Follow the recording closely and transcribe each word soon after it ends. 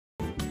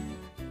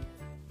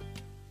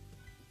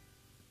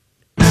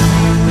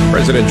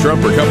President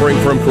Trump recovering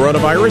from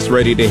coronavirus,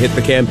 ready to hit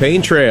the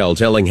campaign trail,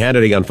 telling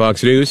Hannity on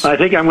Fox News. I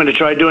think I'm going to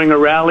try doing a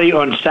rally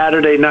on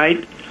Saturday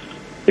night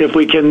if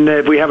we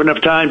have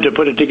enough time to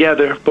put it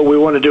together. But we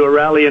want to do a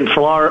rally in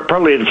Florida,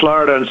 probably in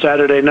Florida on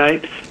Saturday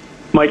night.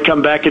 Might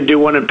come back and do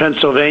one in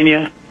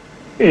Pennsylvania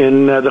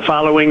in the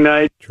following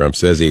night. Trump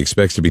says he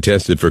expects to be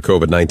tested for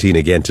COVID-19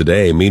 again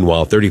today.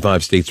 Meanwhile,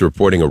 35 states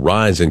reporting a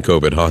rise in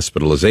COVID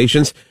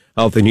hospitalizations.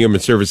 Health and Human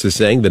Services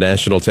saying the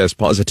national test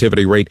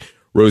positivity rate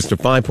rose to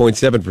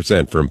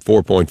 5.7% from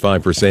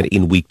 4.5%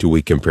 in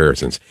week-to-week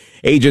comparisons.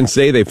 Agents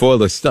say they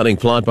foiled a stunning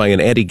plot by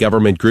an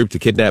anti-government group to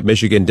kidnap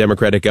Michigan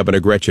Democratic Governor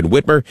Gretchen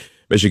Whitmer,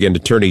 Michigan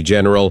Attorney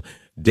General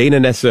Dana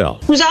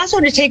Nessel, who's also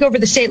to take over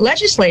the state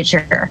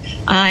legislature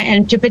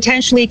and to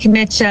potentially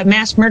commit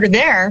mass murder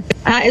there,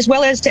 as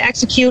well as to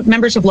execute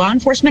members of law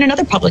enforcement and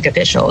other public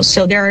officials.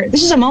 So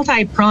this is a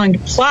multi-pronged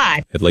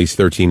plot. At least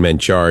 13 men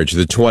charged.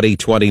 The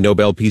 2020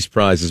 Nobel Peace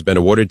Prize has been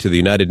awarded to the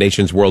United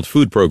Nations World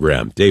Food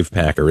Program. Dave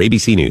Packer,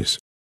 ABC News.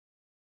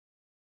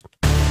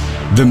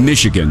 The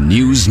Michigan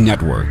News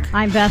Network.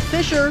 I'm Beth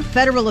Fisher.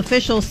 Federal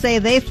officials say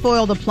they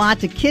foiled a plot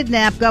to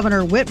kidnap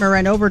Governor Whitmer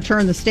and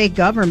overturn the state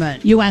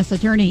government. U.S.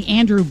 Attorney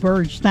Andrew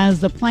Burge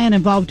says the plan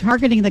involved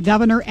targeting the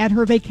governor at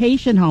her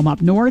vacation home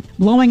up north,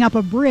 blowing up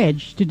a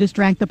bridge to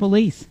distract the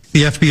police.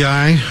 The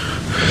FBI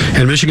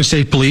and Michigan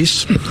State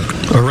Police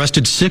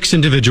arrested 6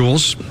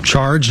 individuals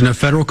charged in a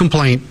federal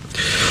complaint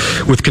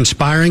with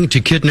conspiring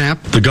to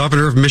kidnap the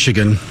governor of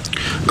Michigan,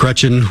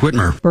 Gretchen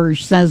Whitmer.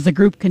 Burge says the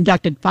group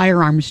conducted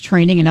firearms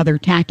training and other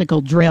tactical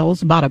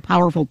drills, bought a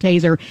powerful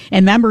taser,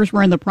 and members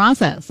were in the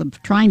process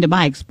of trying to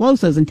buy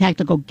explosives and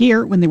tactical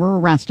gear when they were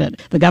arrested.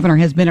 The governor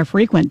has been a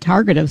frequent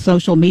target of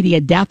social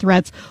media death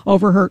threats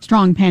over her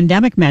strong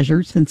pandemic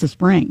measures since the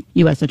spring.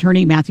 U.S.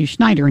 Attorney Matthew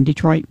Schneider in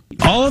Detroit.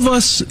 All of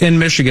us in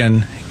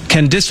Michigan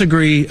can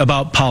disagree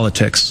about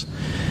politics,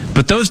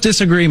 but those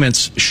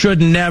disagreements should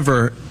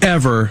never,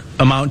 ever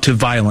amount to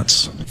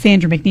violence.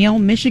 Sandra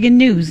McNeil, Michigan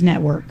News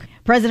Network.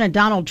 President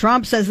Donald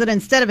Trump says that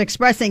instead of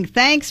expressing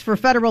thanks for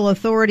federal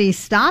authorities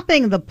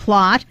stopping the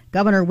plot,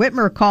 Governor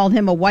Whitmer called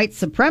him a white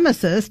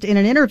supremacist. In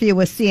an interview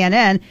with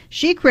CNN,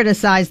 she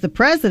criticized the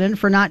president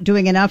for not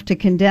doing enough to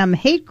condemn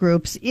hate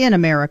groups in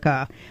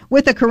America.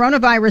 With the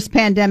coronavirus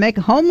pandemic,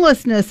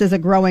 homelessness is a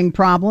growing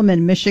problem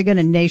in Michigan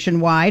and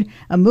nationwide.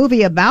 A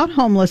movie about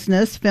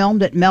homelessness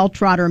filmed at Mel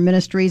Trotter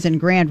Ministries in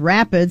Grand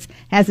Rapids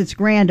has its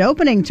grand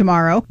opening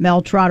tomorrow.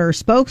 Mel Trotter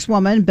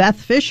spokeswoman Beth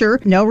Fisher,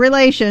 no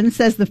relation,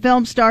 says the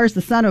film stars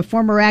the son of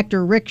former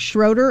actor Rick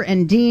Schroeder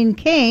and Dean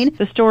Cain.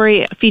 The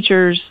story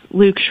features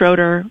Luke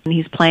Schroeder, and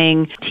he's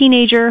playing a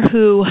teenager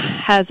who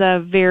has a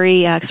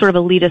very sort of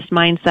elitist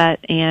mindset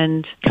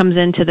and comes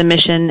into the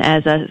mission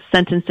as a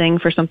sentencing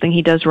for something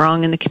he does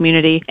wrong in the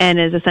community and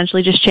is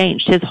essentially just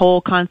changed. His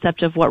whole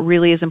concept of what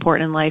really is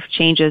important in life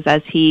changes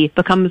as he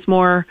becomes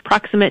more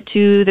proximate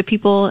to the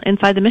people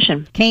inside the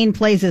mission. Cain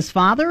plays his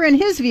father, and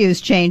his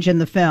views change in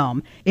the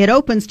film. It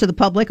opens to the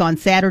public on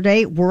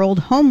Saturday, World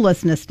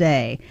Homelessness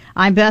Day.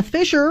 I'm Beth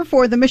Fisher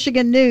for the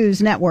Michigan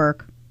News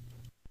Network.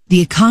 The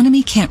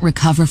economy can't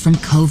recover from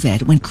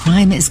COVID when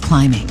crime is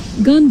climbing.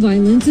 Gun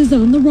violence is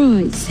on the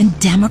rise. And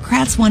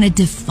Democrats want to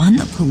defund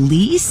the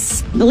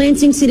police? A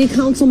Lansing City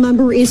Council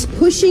member is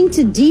pushing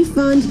to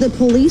defund the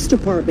police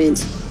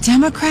department.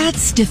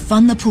 Democrats'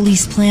 defund the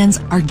police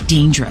plans are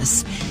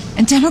dangerous.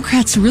 And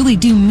Democrats really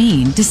do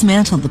mean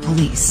dismantle the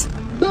police.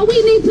 But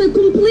we need to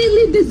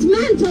completely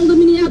dismantle the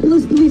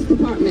Minneapolis Police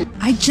Department.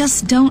 I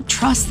just don't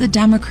trust the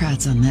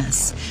Democrats on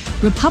this.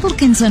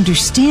 Republicans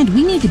understand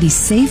we need to be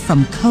safe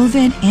from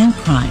COVID and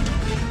crime.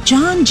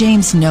 John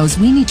James knows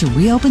we need to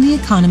reopen the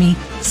economy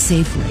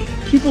safely.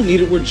 People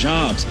needed were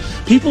jobs.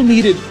 People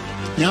needed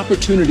the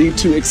opportunity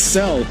to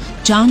excel.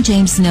 John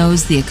James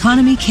knows the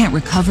economy can't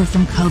recover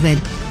from COVID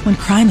when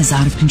crime is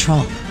out of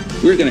control.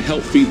 We're going to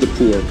help feed the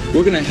poor.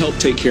 We're going to help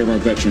take care of our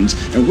veterans.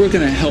 And we're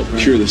going to help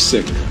cure the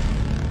sick.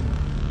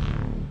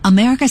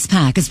 America's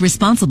PAC is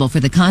responsible for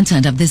the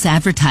content of this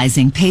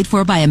advertising, paid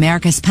for by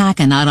America's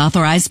PAC and not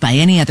authorized by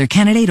any other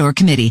candidate or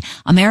committee.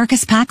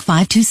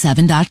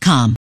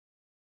 AmericasPAC527.com.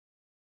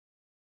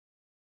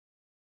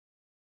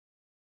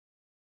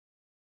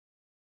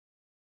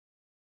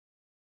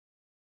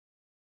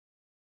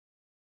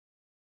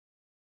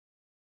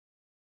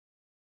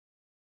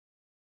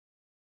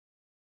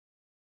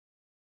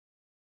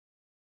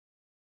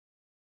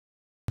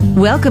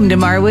 Welcome to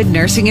Marwood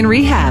Nursing and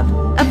Rehab,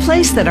 a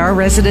place that our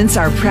residents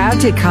are proud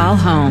to call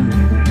home.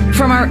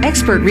 From our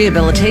expert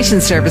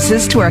rehabilitation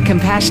services to our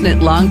compassionate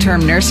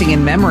long-term nursing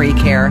and memory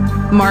care,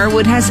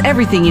 Marwood has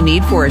everything you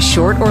need for a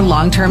short or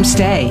long-term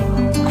stay.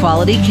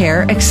 Quality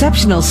care,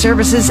 exceptional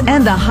services,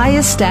 and the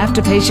highest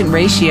staff-to-patient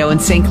ratio in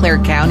St. Clair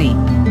County.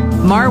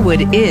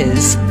 Marwood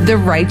is the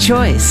right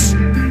choice.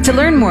 To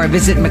learn more,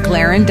 visit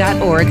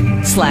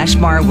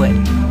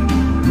mclaren.org/Marwood.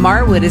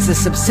 Marwood is a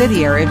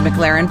subsidiary of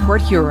McLaren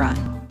Port Huron.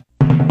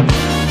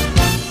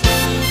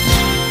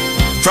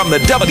 From the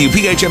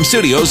WPHM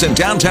studios in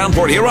downtown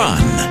Port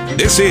Huron,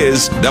 this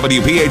is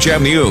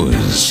WPHM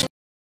News.